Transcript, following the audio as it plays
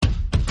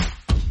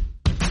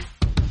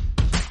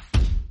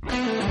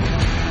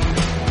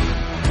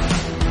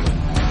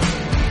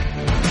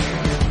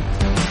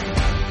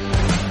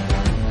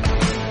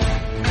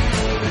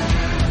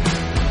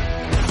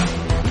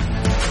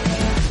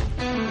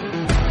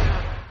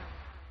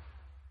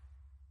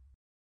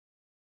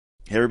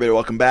Hey everybody,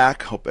 welcome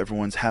back. Hope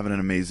everyone's having an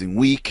amazing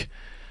week.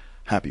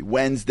 Happy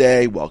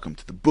Wednesday. Welcome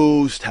to the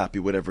Boost. Happy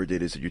whatever it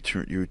is that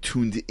you're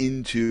tuned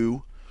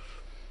into.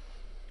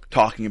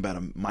 Talking about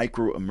a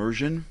micro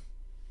immersion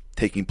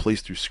taking place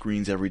through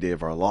screens every day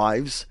of our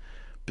lives,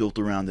 built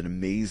around an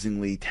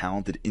amazingly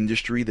talented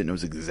industry that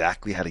knows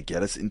exactly how to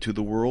get us into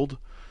the world.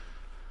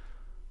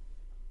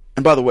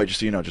 And by the way, just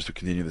so you know, just to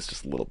continue this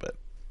just a little bit,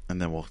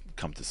 and then we'll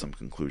come to some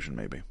conclusion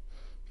maybe.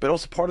 But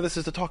also part of this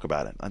is to talk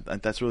about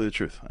it. That's really the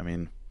truth. I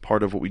mean,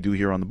 part of what we do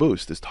here on the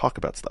Boost is talk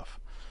about stuff.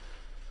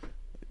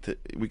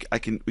 We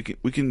can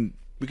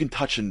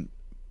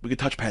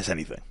touch past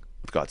anything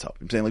with God's help.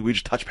 I'm saying like we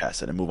just touch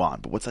past it and move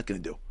on. But what's that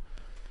going to do?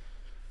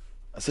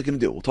 What's that going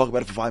to do? We'll talk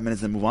about it for 5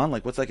 minutes and then move on.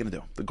 Like what's that going to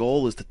do? The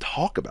goal is to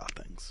talk about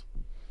things,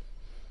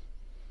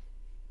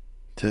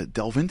 to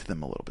delve into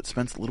them a little bit,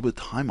 spend a little bit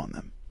of time on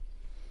them.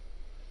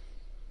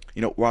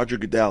 You know, Roger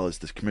Goodell is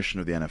the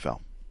commissioner of the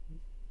NFL,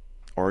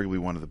 arguably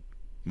one of the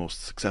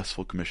most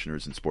successful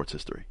commissioners in sports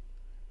history.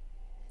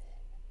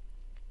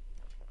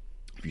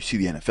 If you see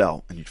the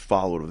NFL and you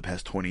follow it over the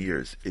past 20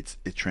 years, it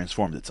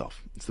transformed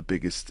itself. It's the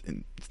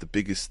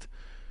biggest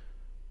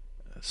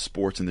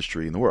sports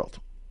industry in the world.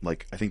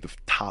 Like I think the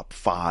top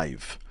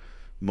 5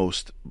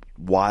 most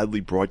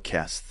widely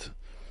broadcast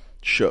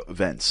show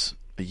events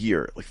a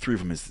year, like 3 of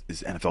them is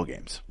NFL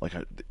games. Like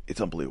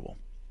it's unbelievable.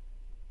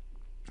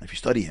 If you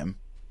study him,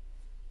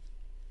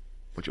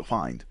 what you'll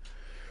find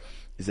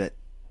is that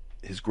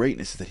his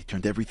greatness is that he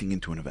turned everything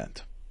into an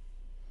event.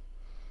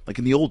 Like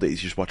in the old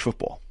days, you just watch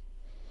football.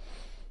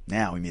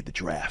 Now he made the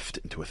draft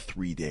into a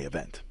 3-day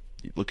event.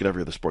 You look at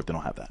every other sport, they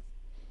don't have that.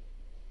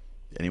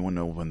 Anyone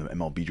know when the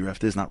MLB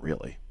draft is? Not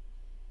really.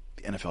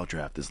 The NFL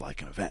draft is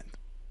like an event.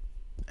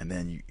 And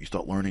then you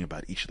start learning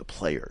about each of the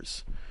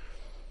players.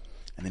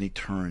 And then he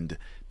turned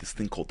this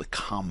thing called the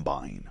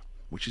Combine,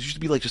 which used to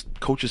be like just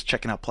coaches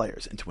checking out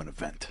players, into an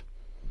event.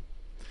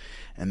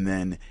 And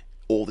then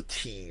all the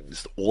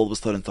teams all of a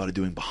sudden started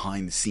doing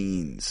behind the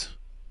scenes.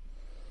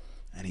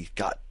 And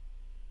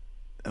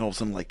all of a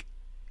sudden, like,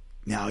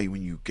 now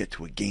when you get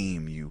to a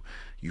game,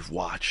 you've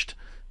watched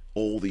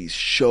all these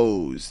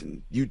shows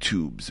and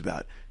YouTubes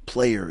about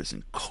players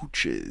and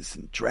coaches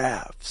and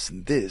drafts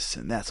and this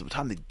and that. So by the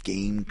time the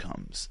game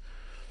comes,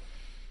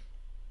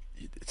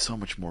 it's so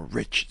much more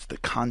rich. The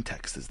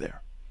context is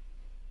there.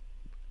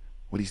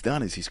 What he's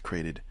done is he's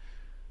created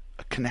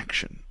a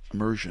connection,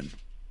 immersion.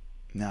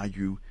 Now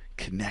you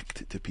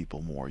connect to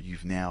people more.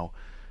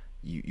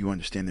 You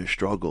understand their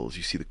struggles.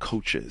 You see the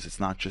coaches. It's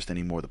not just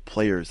anymore the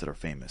players that are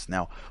famous.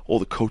 Now all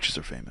the coaches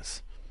are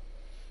famous.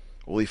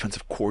 All the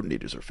offensive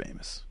coordinators are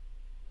famous.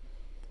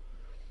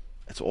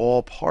 It's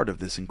all part of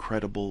this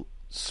incredible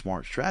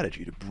smart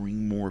strategy to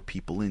bring more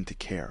people in to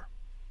care.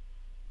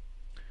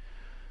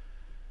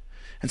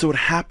 And so what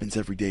happens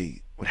every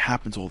day, what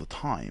happens all the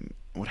time,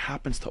 what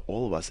happens to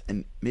all of us,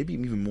 and maybe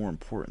even more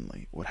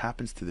importantly, what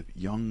happens to the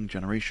young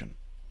generation,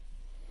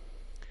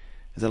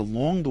 is that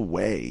along the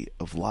way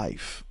of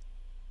life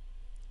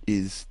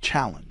is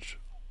challenge.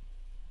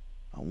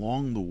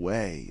 Along the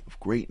way of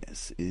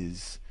greatness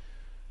is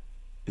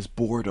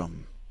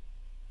boredom.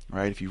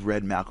 Right? If you've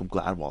read Malcolm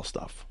Gladwell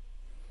stuff,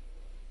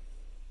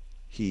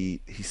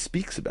 he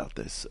speaks about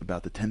this,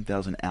 about the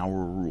 10,000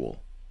 hour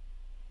rule,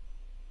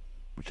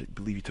 which I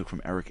believe he took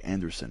from Eric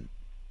Anderson,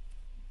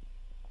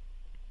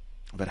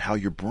 about how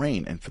your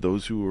brain, and for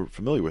those who are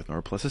familiar with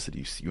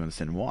neuroplasticity, you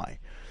understand why,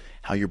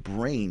 how your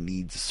brain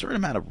needs a certain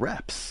amount of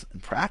reps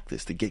and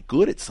practice to get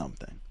good at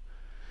something.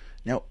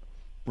 Now,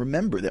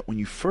 remember that when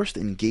you first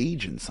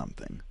engage in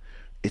something,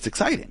 it's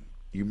exciting.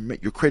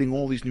 You're creating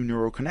all these new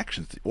neural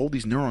connections. All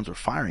these neurons are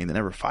firing that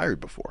never fired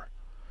before.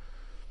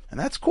 And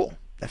that's cool.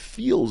 That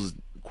feels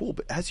cool.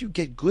 But as you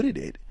get good at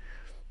it,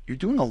 you're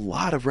doing a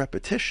lot of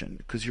repetition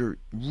because you're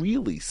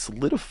really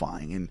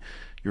solidifying and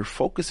you're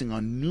focusing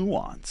on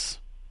nuance.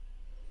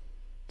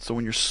 So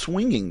when you're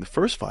swinging the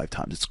first 5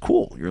 times, it's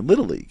cool. You're in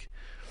Little League.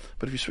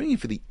 But if you're swinging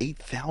for the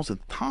 8,000th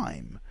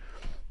time,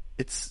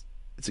 it's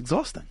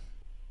exhausting.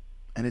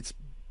 And it's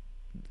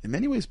in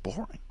many ways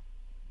boring.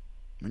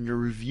 When you're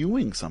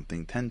reviewing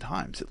something 10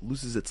 times, it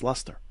loses its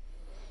luster.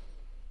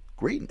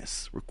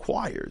 Greatness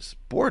requires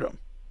boredom.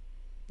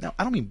 Now,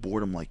 I don't mean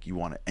boredom like you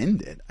want to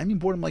end it. I mean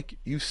boredom like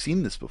you've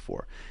seen this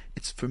before.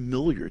 It's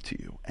familiar to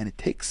you. And it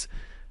takes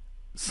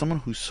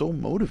someone who's so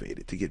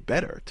motivated to get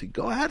better to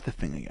go at the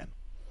thing again.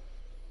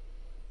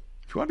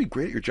 If you want to be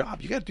great at your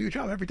job, you got to do your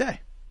job every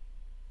day.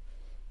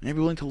 And you have to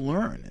be willing to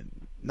learn,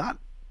 and not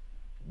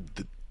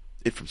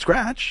it from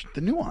scratch,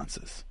 the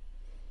nuances.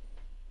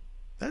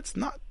 That's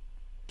not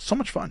so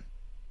much fun.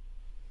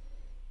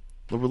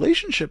 The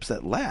relationships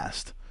that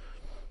last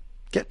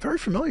get very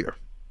familiar.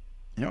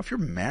 You know, if you're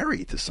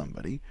married to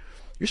somebody,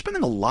 you're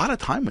spending a lot of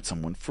time with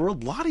someone for a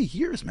lot of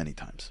years many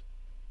times.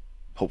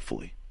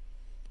 Hopefully.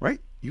 Right?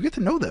 You get to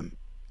know them.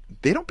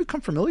 They don't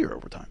become familiar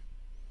over time.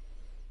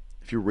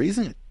 If you're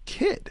raising a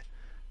kid,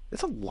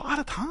 that's a lot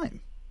of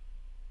time.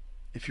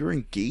 If you're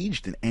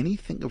engaged in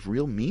anything of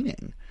real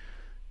meaning,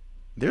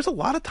 there's a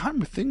lot of time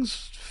where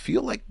things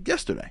feel like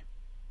yesterday.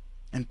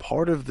 And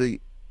part of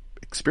the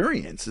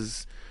experience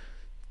is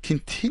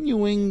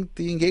continuing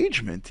the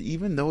engagement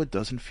even though it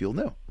doesn't feel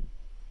new.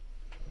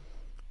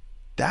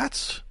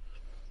 That's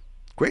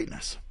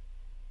greatness.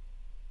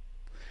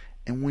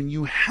 And when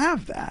you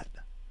have that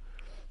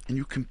and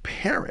you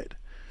compare it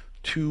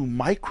to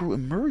micro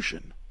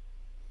immersion,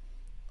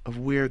 of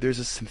where there's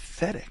a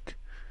synthetic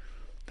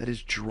that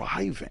is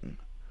driving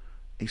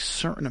a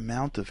certain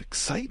amount of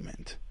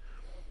excitement,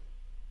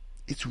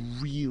 it's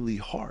really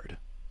hard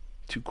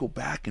to go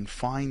back and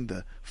find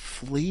the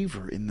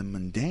flavor in the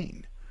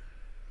mundane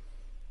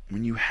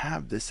when you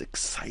have this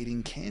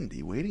exciting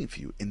candy waiting for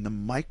you in the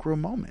micro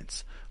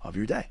moments of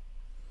your day,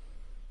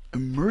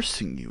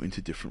 immersing you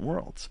into different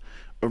worlds,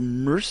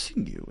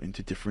 immersing you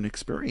into different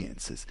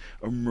experiences,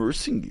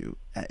 immersing you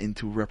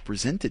into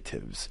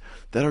representatives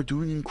that are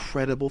doing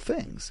incredible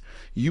things.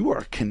 You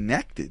are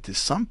connected to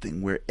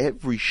something where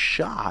every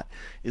shot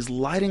is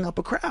lighting up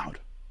a crowd.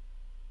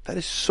 That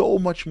is so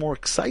much more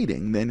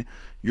exciting than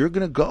you're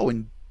going to go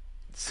and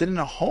sit in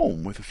a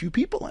home with a few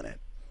people in it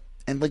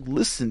and like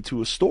listen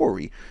to a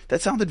story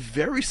that sounded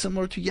very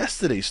similar to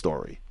yesterday's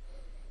story,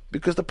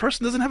 because the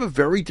person doesn't have a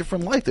very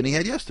different life than he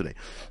had yesterday.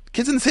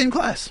 Kids in the same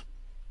class,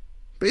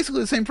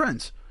 basically the same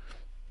friends,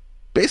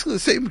 basically the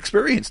same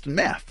experience in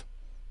math.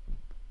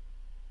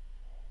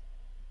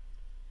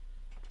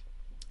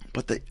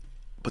 But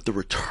the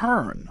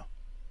return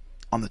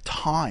on the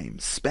time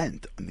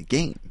spent on the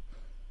game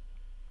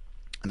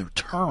and the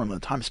return on the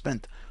time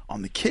spent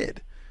on the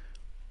kid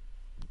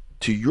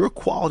to your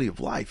quality of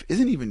life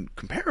isn't even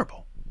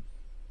comparable.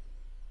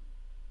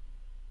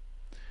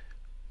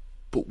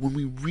 But when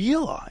we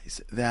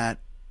realize that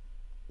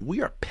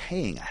we are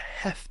paying a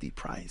hefty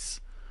price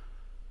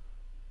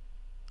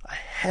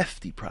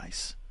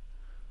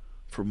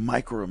for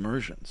micro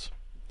immersions.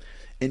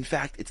 In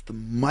fact, it's the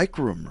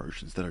micro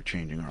immersions that are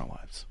changing our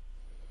lives.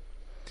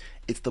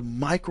 It's the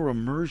micro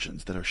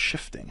immersions that are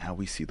shifting how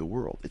we see the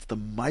world. It's the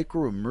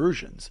micro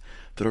immersions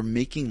that are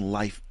making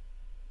life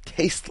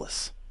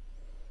tasteless.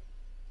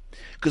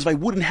 Because if I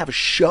wouldn't have a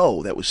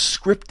show that was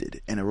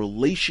scripted and a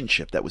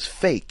relationship that was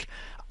fake,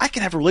 I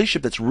can have a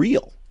relationship that's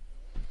real.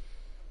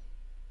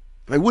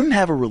 If I wouldn't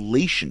have a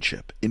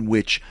relationship in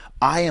which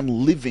I am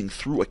living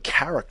through a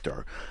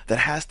character that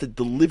has to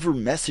deliver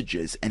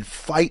messages and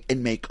fight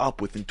and make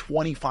up within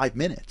 25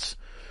 minutes,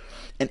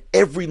 and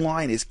every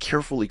line is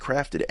carefully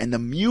crafted, and the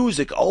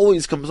music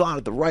always comes on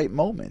at the right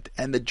moment,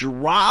 and the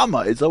drama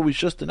is always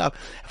just enough.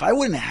 If I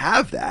wouldn't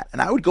have that,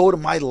 and I would go to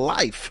my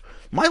life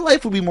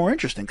would be more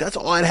interesting. That's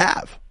all I'd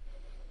have.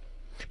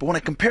 But when I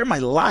compare my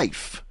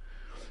life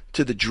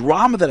to the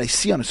drama that I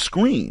see on a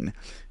screen,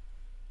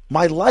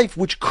 my life,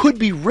 which could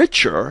be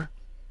richer,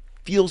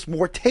 feels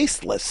more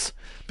tasteless.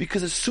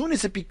 Because as soon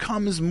as it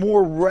becomes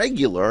more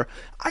regular,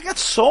 I got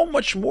so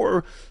much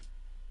more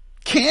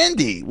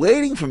candy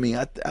waiting for me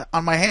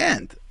on my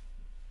hand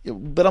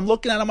that I'm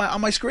looking at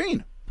on my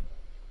screen.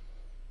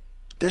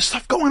 There's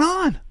stuff going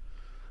on.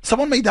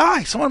 Someone may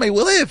die. Someone may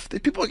live.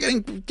 People are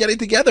getting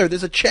together.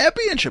 There's a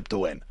championship to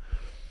win.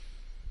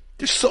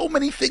 There's so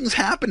many things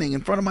happening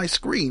in front of my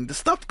screen. The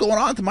stuff going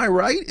on to my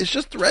right is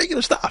just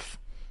regular stuff.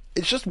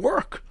 It's just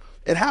work.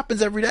 It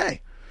happens every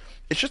day.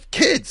 It's just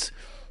kids.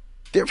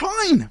 They're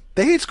fine.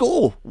 They hate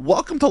school.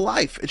 Welcome to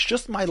life. It's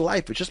just my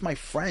life. It's just my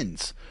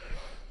friends.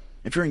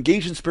 If you're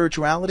engaged in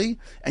spirituality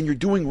and you're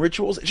doing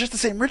rituals, it's just the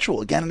same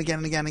ritual again and again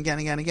and again and again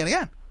and again and again and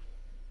again.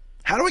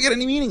 How do I get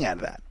any meaning out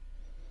of that?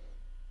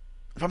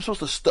 If I'm supposed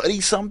to study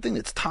something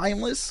that's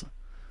timeless,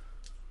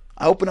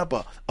 I open up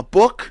a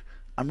book,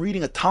 I'm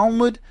reading a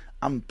Talmud,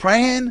 I'm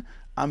praying,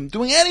 I'm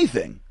doing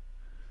anything,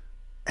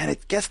 and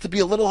it gets to be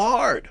a little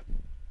hard.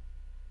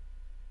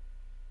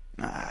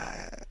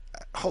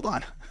 Hold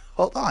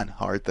on,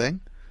 hard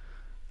thing.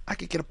 I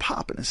could get a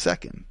pop in a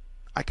second.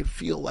 I could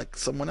feel like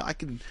someone. I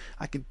could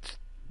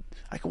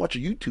watch a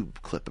YouTube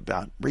clip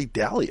about Ray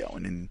Dalio,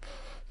 and in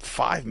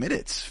 5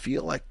 minutes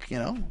feel like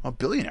a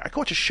billionaire. I could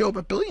watch a show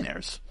about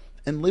billionaires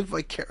and live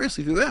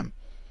vicariously through them.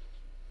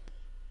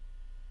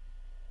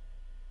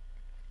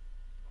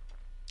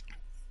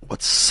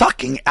 What's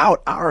sucking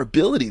out our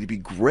ability to be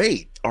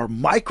great are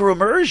micro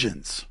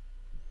immersions.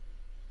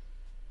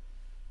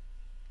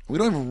 We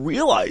don't even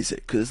realize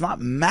it because it's not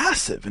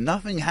massive and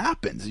nothing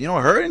happens. You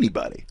don't hurt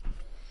anybody.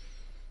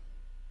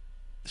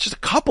 It's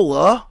just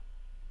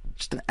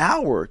just an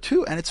hour or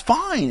two, and it's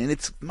fine. And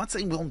I'm not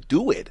saying we don't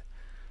do it,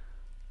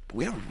 but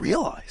we have to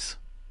realize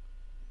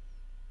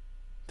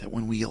that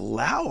when we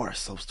allow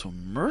ourselves to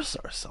immerse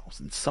ourselves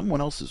in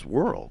someone else's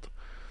world,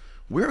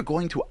 we're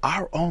going to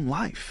our own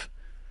life.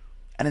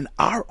 And in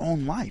our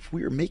own life,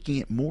 we are making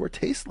it more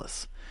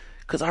tasteless.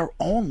 Because our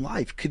own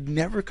life could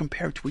never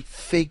compare to a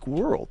fake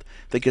world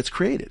that gets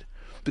created.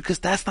 Because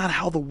that's not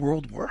how the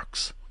world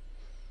works.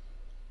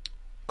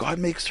 God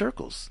makes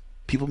circles.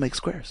 People make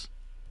squares.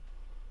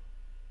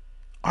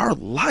 Our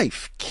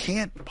life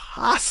can't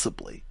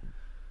possibly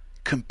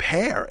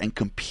compare and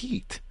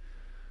compete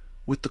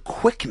with the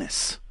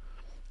quickness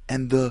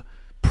and the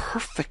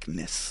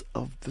perfectness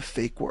of the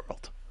fake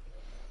world.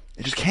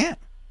 It just can't.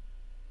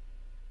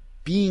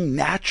 being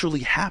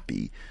naturally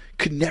happy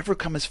could never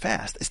come as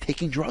fast as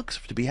taking drugs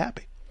to be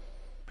happy.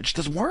 It just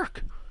doesn't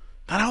work.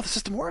 Not how the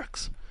system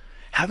works.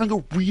 Having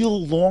a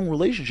real long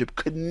relationship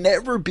could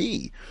never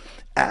be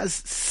as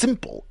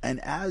simple and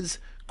as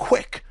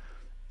quick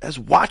as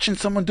watching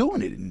someone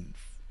doing it in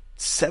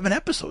 7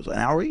 episodes, an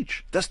hour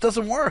each. This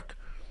doesn't work.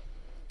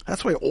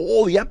 That's why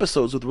all the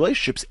episodes of the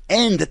relationships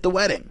end at the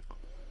wedding.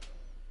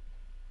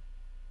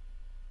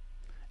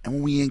 And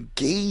when we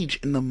engage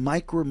in the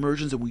micro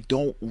immersions and we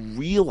don't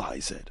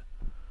realize it,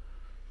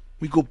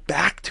 we go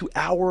back to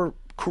our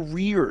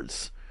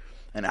careers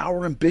and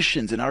our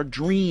ambitions and our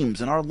dreams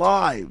and our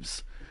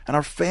lives and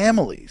our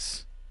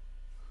families.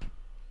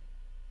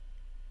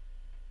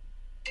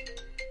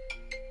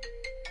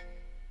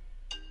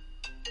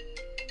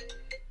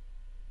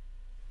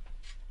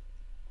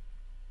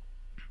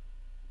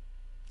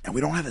 And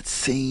we don't have that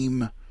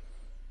same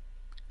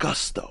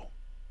gusto.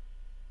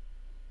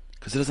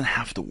 Because it doesn't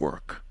have to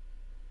work.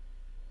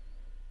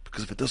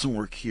 Because if it doesn't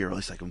work here, at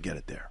least I can get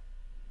it there.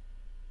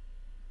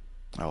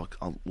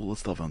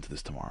 Let's delve into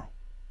this tomorrow.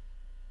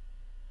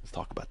 Let's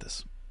talk about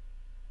this.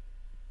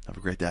 Have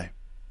a great day.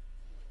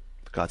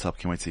 With God's help,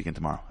 can't wait to see you again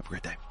tomorrow. Have a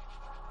great day.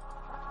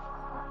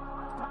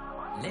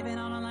 Living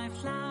on a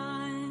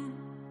lifeline.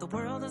 The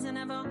world doesn't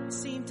ever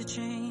seem to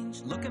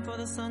change. Looking for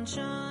the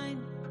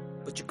sunshine,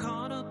 but you're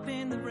caught up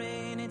in the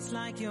rain. It's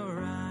like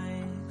your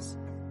eyes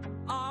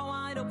are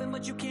wide open,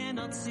 but you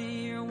cannot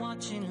see. You're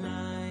watching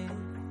life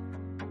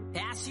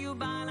pass you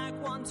by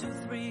like 1, 2,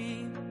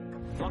 3.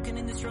 Walking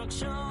in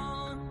destruction.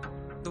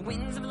 The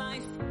winds of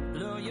life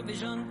blur your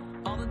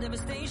vision. All the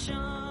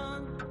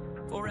devastation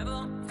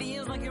forever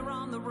feels like you're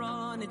on the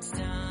run. It's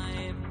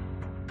time.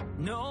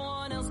 No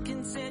one else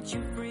can set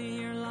you free.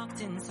 You're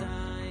locked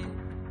inside,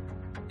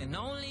 and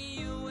only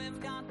you